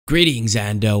Greetings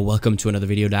and welcome to another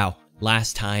video. Now,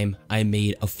 last time I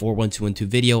made a 4-1-2-1-2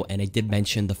 video, and I did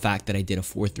mention the fact that I did a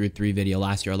 4-3-3 video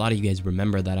last year. A lot of you guys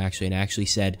remember that actually, and I actually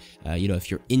said, if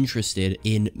you're interested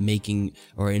in making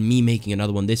or in me making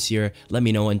another one this year, let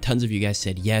me know. And tons of you guys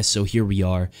said yes, so here we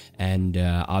are. And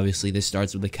obviously, this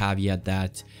starts with the caveat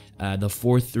that the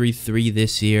 4-3-3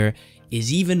 this year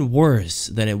is even worse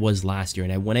than it was last year.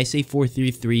 And when I say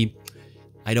 4-3-3,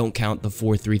 I don't count the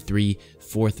 4-3-3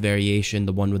 fourth variation,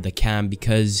 the one with the cam,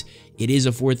 because it is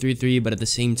a 4-3-3, but at the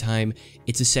same time,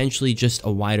 it's essentially just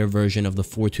a wider version of the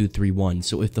 4-2-3-1.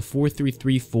 So if the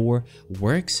 4-3-3-4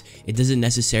 works, it doesn't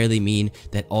necessarily mean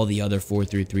that all the other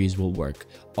 4-3-3s will work.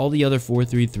 All the other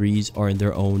 4-3-3s are in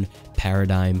their own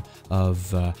paradigm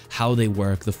of how they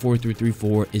work. The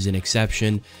 4-3-3-4 is an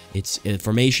exception. It's a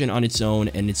formation on its own,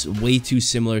 and it's way too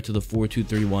similar to the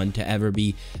 4-2-3-1 to ever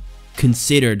be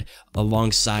considered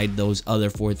alongside those other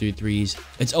 4-3-3s.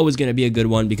 It's always going to be a good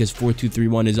one because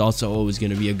 4-2-3-1 is also always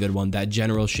going to be a good one. That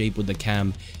general shape with the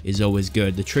cam is always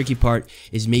good. The tricky part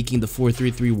is making the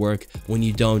 4-3-3 work when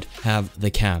you don't have the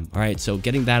cam. All right, so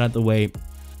getting that out of the way,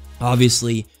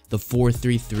 obviously the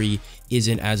 4-3-3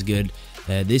 isn't as good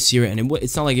this year, and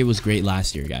it's not like it was great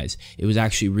last year, guys. It was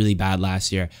actually really bad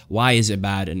last year. Why is it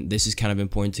bad? And this is kind of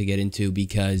important to get into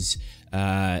because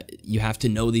you have to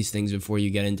know these things before you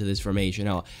get into this formation.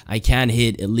 Now, I can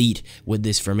hit elite with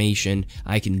this formation.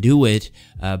 I can do it,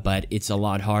 but it's a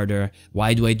lot harder.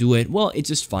 Why do I do it? Well, it's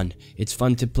just fun. It's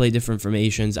fun to play different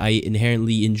formations. I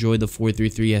inherently enjoy the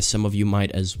 4-3-3, as some of you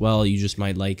might as well. You just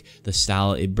might like the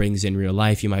style it brings in real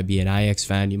life. You might be an Ajax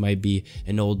fan. You might be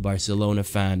an old Barcelona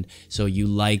fan. So you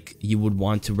would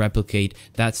want to replicate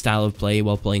that style of play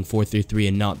while playing 4-3-3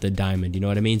 and not the diamond. You know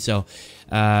what I mean? So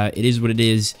it is what it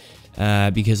is.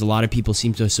 Because a lot of people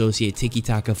seem to associate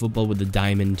tiki-taka football with the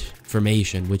diamond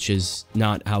formation, which is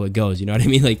not how it goes. You know what I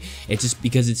mean? Like, it's just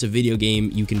because it's a video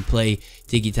game, you can play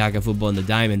tiki-taka football in the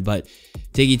diamond, but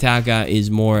tiki-taka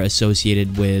is more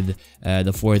associated with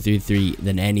the 4-3-3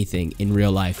 than anything in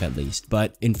real life, at least.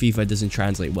 But in FIFA, it doesn't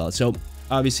translate well. So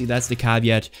obviously, that's the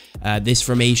caveat. This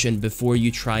formation, before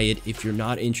you try it, if you're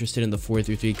not interested in the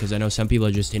 4-3-3, because I know some people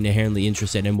are just inherently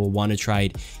interested and will want to try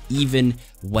it even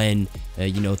when,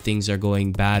 things are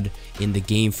going bad in the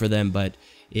game for them. But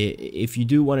if you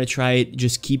do want to try it,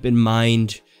 just keep in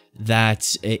mind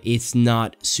that it's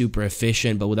not super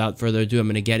efficient. But without further ado, I'm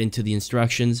going to get into the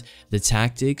instructions, the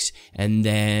tactics, and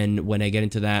then when I get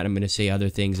into that, I'm going to say other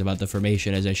things about the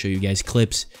formation as I show you guys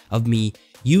clips of me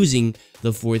using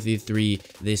the 4-3-3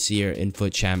 this year in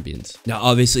Foot Champions. Now,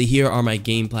 obviously, here are my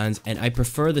game plans, and I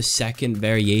prefer the second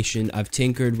variation. I've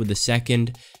tinkered with the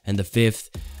second and the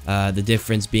fifth. The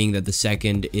difference being that the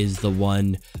second is the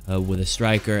one with a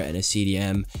striker and a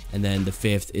CDM, and then the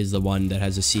fifth is the one that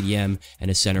has a CDM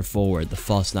and a center forward, the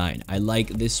false nine. I like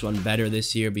this one better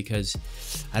this year because,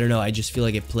 I don't know, I just feel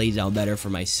like it plays out better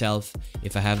for myself.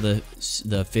 If I have the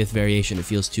fifth variation, it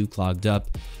feels too clogged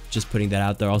up. Just putting that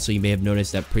out there. Also, you may have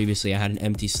noticed that previously I had an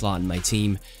empty slot in my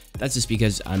team. That's just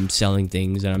because I'm selling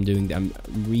things and I'm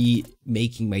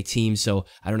remaking my team, so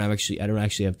I don't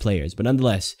actually have players. But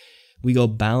nonetheless, we go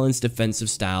balanced defensive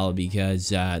style because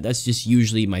that's just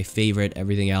usually my favorite.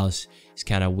 Everything else is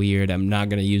kind of weird. I'm not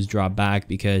gonna use drop back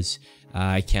because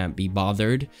I can't be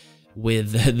bothered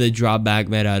with the drop back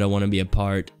meta. I don't want to be a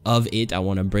part of it. I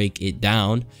want to break it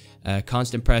down.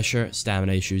 Constant pressure,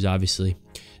 stamina issues, obviously.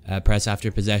 Press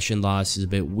after possession loss is a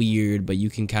bit weird, but you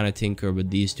can kind of tinker with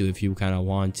these two if you kind of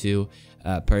want to.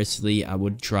 Personally, I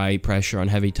would try pressure on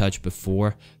heavy touch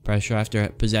before pressure after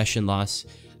possession loss,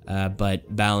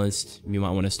 but balanced, you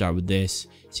might want to start with this,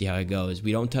 see how it goes.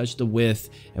 We don't touch the width,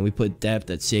 and we put depth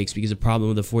at 6 because the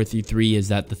problem with the 4-3-3 is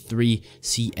that the 3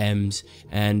 CMs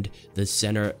and the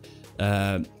center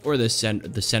or the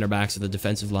center backs of the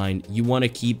defensive line, you want to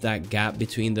keep that gap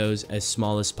between those as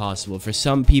small as possible. For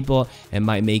some people, it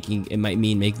might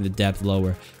mean making the depth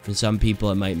lower. For some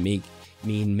people, it might mean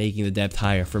making the depth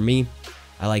higher. For me,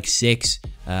 I like 6.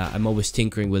 I'm always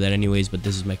tinkering with it anyways, but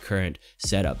this is my current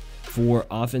setup. For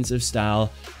offensive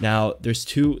style, now there's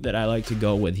 2 that I like to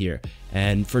go with here,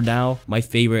 and for now, my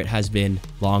favorite has been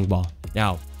long ball.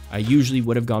 Now, I usually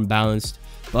would have gone balanced,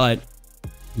 but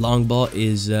long ball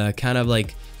is kind of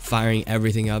like firing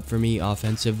everything up for me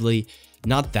offensively.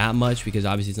 Not that much because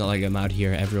obviously it's not like I'm out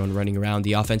here everyone running around.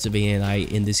 The offensive ANI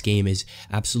in this game is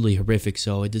absolutely horrific,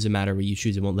 so it doesn't matter what you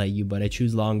choose, it won't let you. But I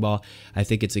choose long ball. I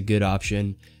think it's a good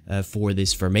option for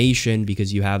this formation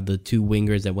because you have the 2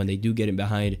 wingers that when they do get in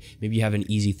behind, maybe you have an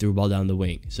easy through ball down the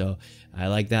wing. So I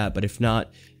like that. But if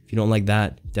not, If you don't like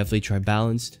that, definitely try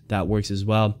balanced. That works as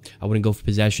well. I wouldn't go for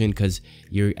possession because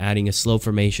you're adding a slow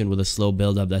formation with a slow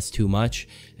build-up. That's too much.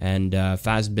 And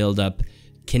fast build-up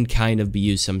can kind of be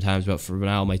used sometimes, but for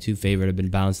now, my two favorite have been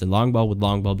balanced and long ball, with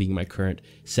long ball being my current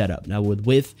setup. Now with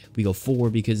width, we go 4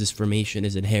 because this formation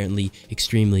is inherently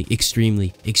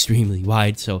extremely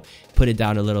wide, so put it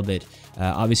down a little bit.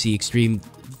 Obviously, extreme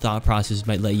thought process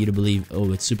might let you to believe,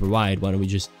 oh, it's super wide, why don't we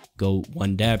just go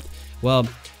one depth? Well,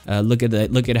 look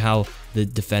at how the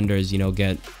defenders, you know,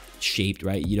 get shaped,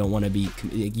 right? You don't want to be,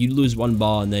 you lose one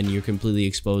ball and then you're completely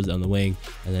exposed on the wing,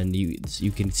 and then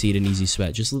you can see it an easy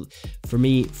sweat. Just for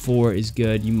me, 4 is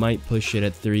good. You might push it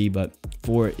at 3, but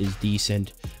 4 is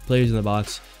decent. Players in the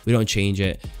box, we don't change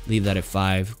it, leave that at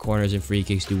 5. Corners and free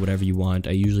kicks, do whatever you want.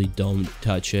 I usually don't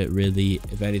touch it really.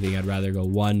 If anything, I'd rather go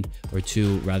 1 or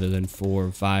 2 rather than 4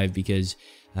 or 5, because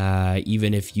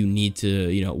even if you need to,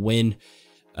 you know, win,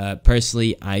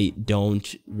 personally, I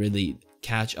don't really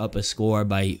catch up a score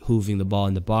by hooving the ball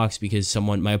in the box, because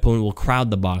my opponent will crowd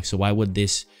the box. So why would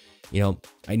this, you know,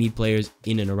 I need players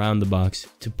in and around the box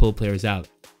to pull players out.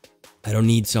 I don't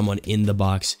need someone in the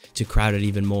box to crowd it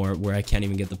even more, where I can't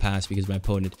even get the pass because my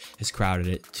opponent has crowded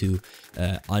it to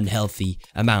unhealthy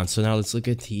amounts. So now let's look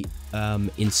at the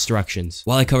instructions.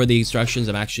 While I cover the instructions,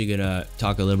 I'm actually going to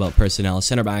talk a little about personnel.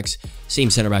 Center backs,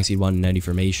 same center backs you'd want in any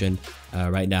formation.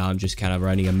 Right now, I'm just kind of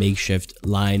running a makeshift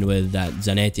line with that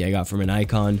Zanetti I got from an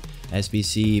Icon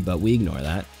SBC, but we ignore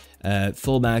that.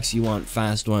 Fullbacks, you want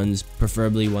fast ones,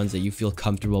 preferably ones that you feel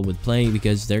comfortable with playing,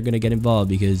 because they're going to get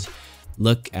involved. Because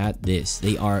look at this,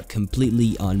 they are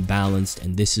completely unbalanced,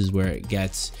 and this is where it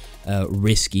gets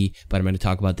risky, but I'm going to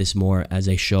talk about this more as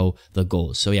I show the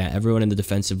goals. So yeah, everyone in the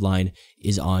defensive line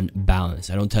is on balance.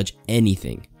 I don't touch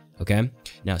anything, okay?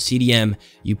 Now CDM,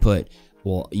 you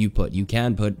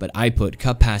can put, but I put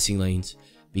cut passing lanes,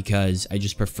 because I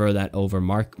just prefer that over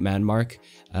man mark.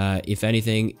 If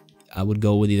anything, I would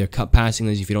go with either cut passing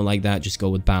lanes. If you don't like that, just go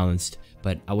with balanced,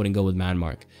 but I wouldn't go with man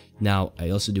mark. Now, I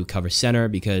also do cover center,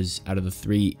 because out of the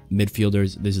 3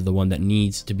 midfielders, this is the one that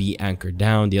needs to be anchored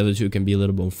down. The other 2 can be a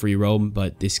little bit free roam,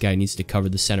 but this guy needs to cover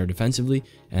the center defensively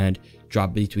and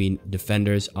drop between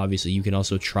defenders. Obviously, you can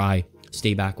also try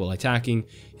stay back while attacking.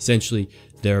 Essentially,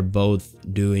 they're both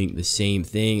doing the same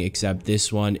thing, except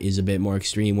this one is a bit more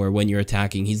extreme, where when you're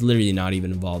attacking, he's literally not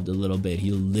even involved a little bit.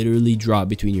 He'll literally drop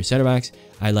between your center backs.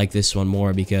 I like this one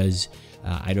more because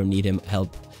I don't need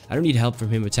help. I don't need help from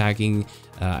him attacking.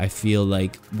 I feel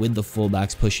like with the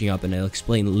fullbacks pushing up, and I'll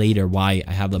explain later why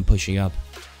I have them pushing up,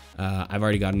 I've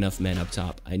already got enough men up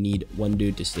top. I need one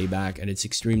dude to stay back, and it's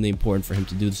extremely important for him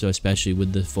to do so, especially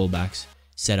with the fullbacks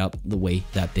set up the way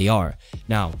that they are.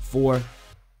 Now, for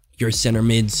your center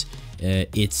mids,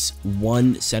 it's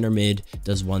one center mid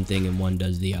does one thing and one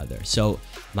does the other. So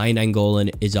my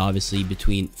Nangolan is obviously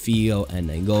between Figo and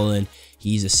Nangolan.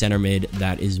 He's a center mid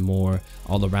that is more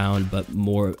all around, but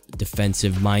more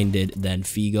defensive minded than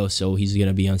Figo, so he's going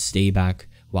to be on stay back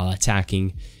while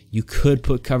attacking. You could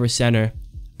put cover center,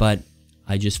 but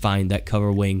I just find that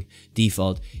cover wing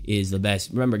default is the best.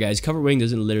 Remember guys, cover wing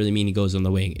doesn't literally mean he goes on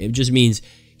the wing. It just means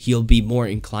he'll be more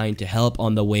inclined to help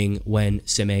on the wing when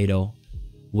Semedo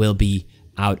will be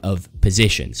out of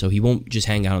position. So he won't just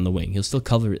hang out on the wing. He'll still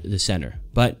cover the center,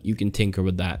 but you can tinker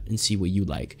with that and see what you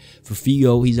like. For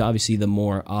Figo, he's obviously the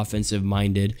more offensive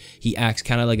minded. He acts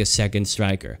kind of like a second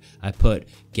striker. I put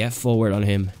get forward on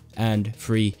him and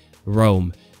free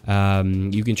roam.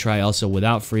 You can try also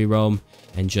without free roam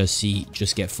and just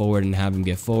get forward and have him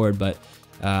get forward, but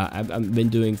I've been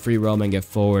doing free roam and get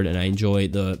forward, and I enjoy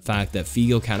the fact that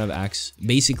Figo kind of acts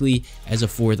basically as a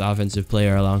 4th offensive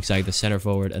player alongside the center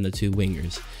forward and the 2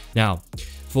 wingers. Now,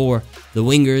 for the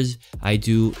wingers, I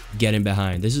do get in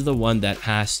behind. This is the one that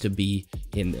has to be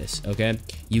in this, okay?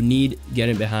 You need get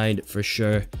in behind for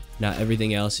sure. Now,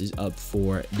 everything else is up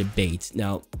for debate.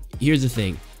 Now, here's the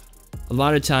thing. A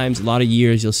lot of times, a lot of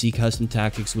years, you'll see custom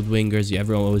tactics with wingers.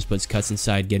 Everyone always puts cuts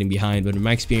inside, getting behind. But in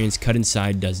my experience, cut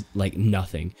inside does like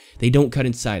nothing. They don't cut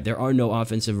inside. There are no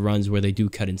offensive runs where they do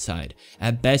cut inside.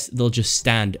 At best, they'll just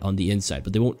stand on the inside,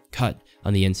 but they won't cut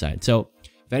on the inside. So,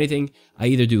 if anything, I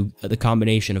either do the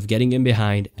combination of getting in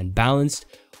behind and balanced,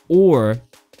 or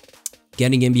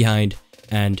getting in behind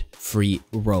and free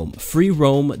roam. Free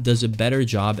roam does a better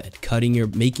job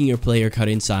at making your player cut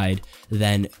inside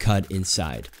than cut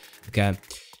inside. Okay,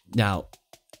 now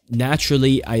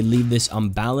naturally I leave this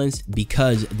unbalanced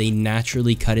because they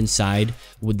naturally cut inside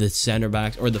with the center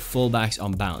backs or the fullbacks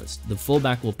unbalanced. The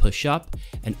fullback will push up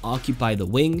and occupy the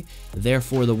wing,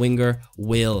 therefore the winger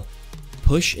will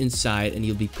push inside and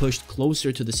he'll be pushed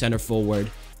closer to the center forward,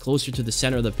 closer to the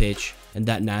center of the pitch, and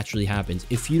that naturally happens.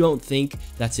 If you don't think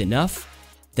that's enough,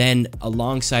 Then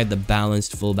alongside the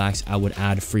balanced fullbacks, I would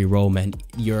add free roam, and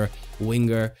your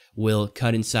winger will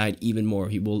cut inside even more.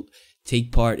 He will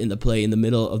take part in the play in the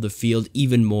middle of the field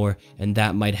even more, and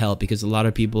that might help, because a lot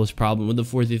of people's problem with the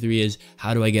 4-3-3 is,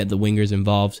 how do I get the wingers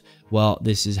involved? Well,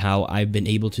 this is how I've been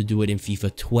able to do it in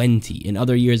FIFA 20. In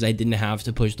other years, I didn't have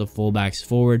to push the fullbacks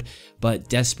forward, but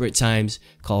desperate times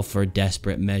call for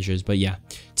desperate measures. But yeah,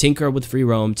 tinker with free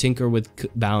roam, tinker with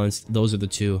balanced. Those are the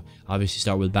two. Obviously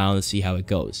start with balance, see how it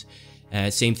goes.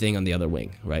 Same thing on the other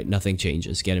wing, right? Nothing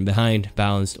changes. Get in behind,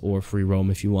 balanced, or free roam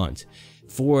if you want.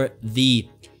 For the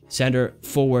center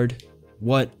forward,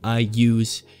 what I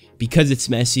use, because it's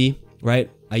Messi, right?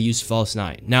 I use false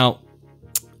 9. Now,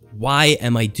 why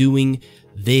am I doing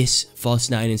this false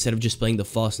 9 instead of just playing the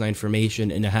false 9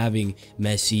 formation and having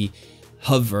Messi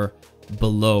hover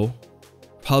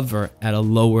at a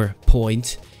lower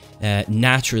point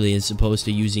naturally, as opposed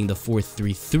to using the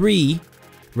 4-3-3,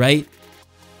 right?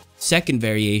 Second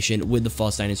variation with the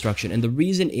false 9 instruction. And the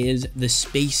reason is the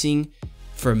spacing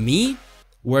for me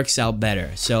works out better.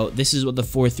 So this is what the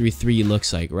 4-3-3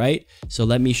 looks like, right? So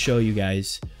let me show you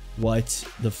guys what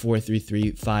the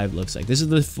 4-3-3-5 looks like. This is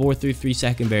the 4-3-3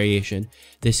 second variation.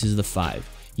 This is the 5.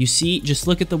 You see, just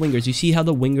look at the wingers. You see how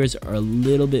the wingers are a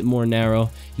little bit more narrow.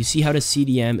 You see how the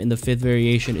CDM in the 5th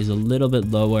variation is a little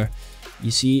bit lower. You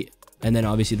see, and then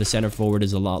obviously the center forward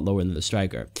is a lot lower than the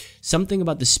striker. Something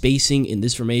about the spacing in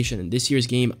this formation in this year's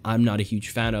game I'm not a huge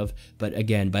fan of, but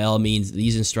again, by all means,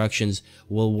 these instructions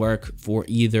will work for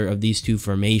either of these two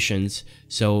formations.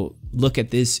 So look at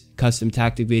this custom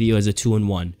tactic video as a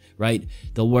 2-in-1, right?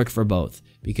 They'll work for both,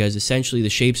 because essentially the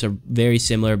shapes are very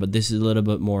similar, but this is a little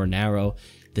bit more narrow.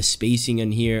 The spacing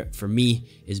in here for me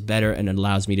is better, and it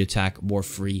allows me to attack more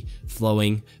free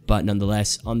flowing. But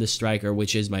nonetheless, on the striker,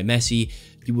 which is my Messi,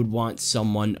 you would want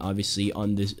someone obviously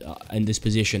on this in this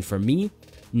position. For me,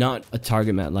 not a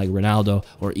target man like Ronaldo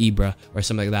or Ibra or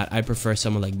something like that. I prefer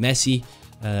someone like Messi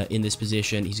in this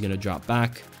position. He's gonna drop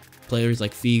back. Players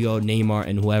like Figo, Neymar,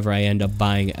 and whoever I end up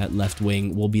buying at left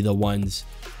wing will be the ones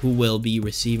who will be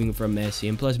receiving from Messi.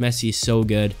 And plus, Messi is so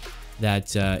good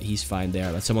that he's fine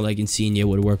there. But someone like Insigne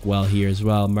would work well here as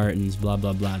well. Mertens, blah,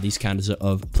 blah, blah. These kinds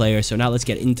of players. So now let's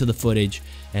get into the footage.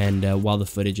 And while the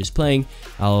footage is playing,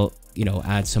 I'll,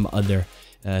 add some other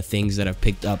things that I've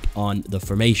picked up on the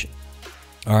formation.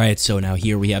 All right, so now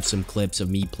here we have some clips of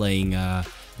me playing the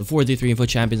 4-3-3 in Foot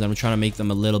Champions. I'm trying to make them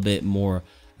a little bit more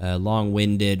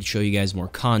long-winded, show you guys more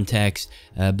context,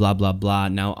 blah blah blah.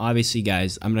 Now obviously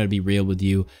guys, I'm gonna be real with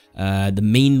you. The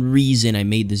main reason I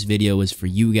made this video was for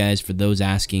you guys, for those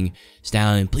asking,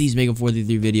 Stallion, please make a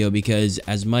 4-3-3 video, because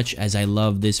as much as I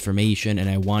love this formation and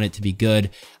I want it to be good,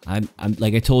 I'm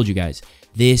like I told you guys,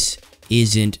 this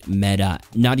isn't meta,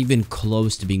 not even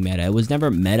close to being meta. It was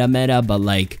never meta, but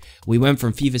like we went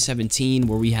from FIFA 17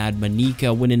 where we had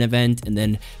Manika win an event and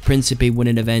then Principe win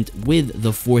an event with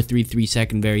the 4-3-3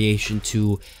 second variation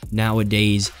to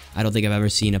nowadays, I don't think I've ever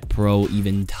seen a pro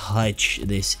even touch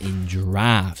this in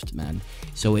draft, man.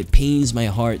 So it pains my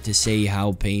heart to say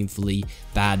how painfully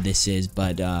bad this is,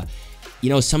 but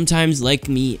sometimes like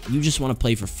me, you just want to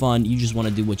play for fun. You just want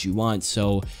to do what you want.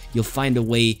 So you'll find a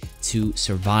way to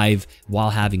survive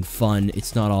while having fun.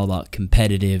 It's not all about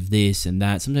competitive this and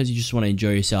that. Sometimes you just want to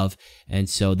enjoy yourself. And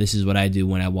so this is what I do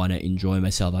when I want to enjoy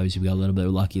myself. Obviously, we got a little bit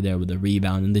lucky there with the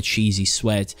rebound and the cheesy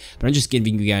sweat. But I'm just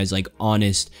giving you guys like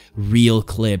honest, real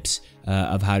clips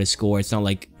of how to score. It's not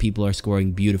like people are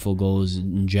scoring beautiful goals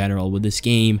in general with this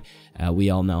game. We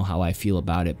all know how I feel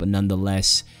about it. But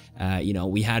nonetheless,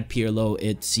 we had Pirlo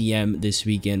at CM this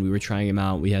weekend. We were trying him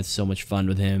out. We had so much fun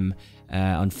with him.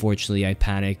 Unfortunately, I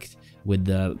panicked with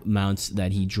the amounts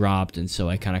that he dropped, and so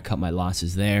I kind of cut my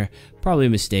losses there. Probably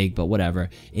a mistake, but whatever.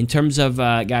 In terms of,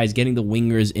 guys, getting the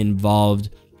wingers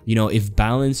involved, if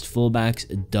balanced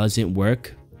fullbacks doesn't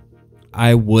work,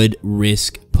 I would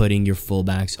risk putting your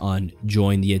fullbacks on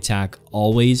join the attack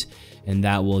always, and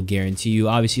that will guarantee you.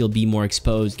 Obviously, you'll be more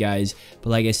exposed, guys,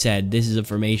 but like I said, this is a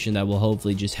formation that will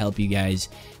hopefully just help you guys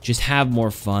just have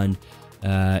more fun.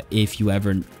 If you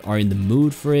ever are in the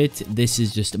mood for it, this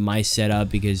is just my setup,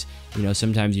 because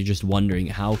sometimes you're just wondering,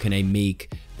 how can I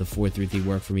make the 4-3-3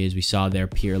 work for me? As we saw there,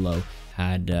 Pirlo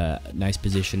had a nice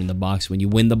position in the box. When you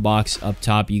win the box up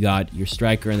top, you got your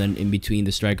striker, and then in between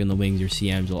the striker and the wings, your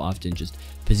CMs will often just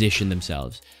position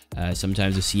themselves.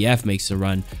 Sometimes the CF makes a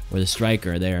run, or the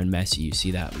striker there in Messi. You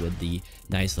see that with the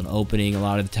nice little opening. A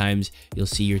lot of the times you'll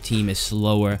see your team is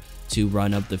slower to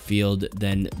run up the field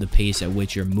than the pace at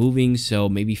which you're moving, so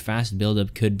maybe fast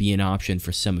build-up could be an option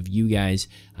for some of you guys.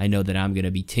 I know that I'm going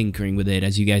to be tinkering with it.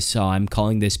 As you guys saw, I'm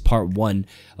calling this part 1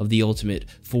 of the ultimate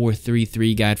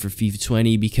 4-3-3 guide for FIFA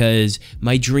 20 because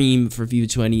my dream for FIFA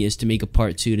 20 is to make a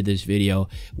part 2 to this video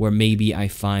where maybe I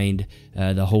find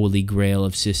the holy grail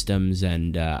of systems,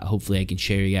 and hopefully I can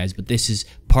share you guys. But this is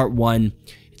part 1.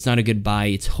 It's not a goodbye,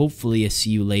 it's hopefully a see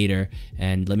you later,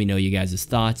 and let me know you guys'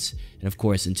 thoughts. And of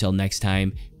course, until next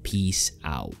time, peace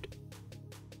out.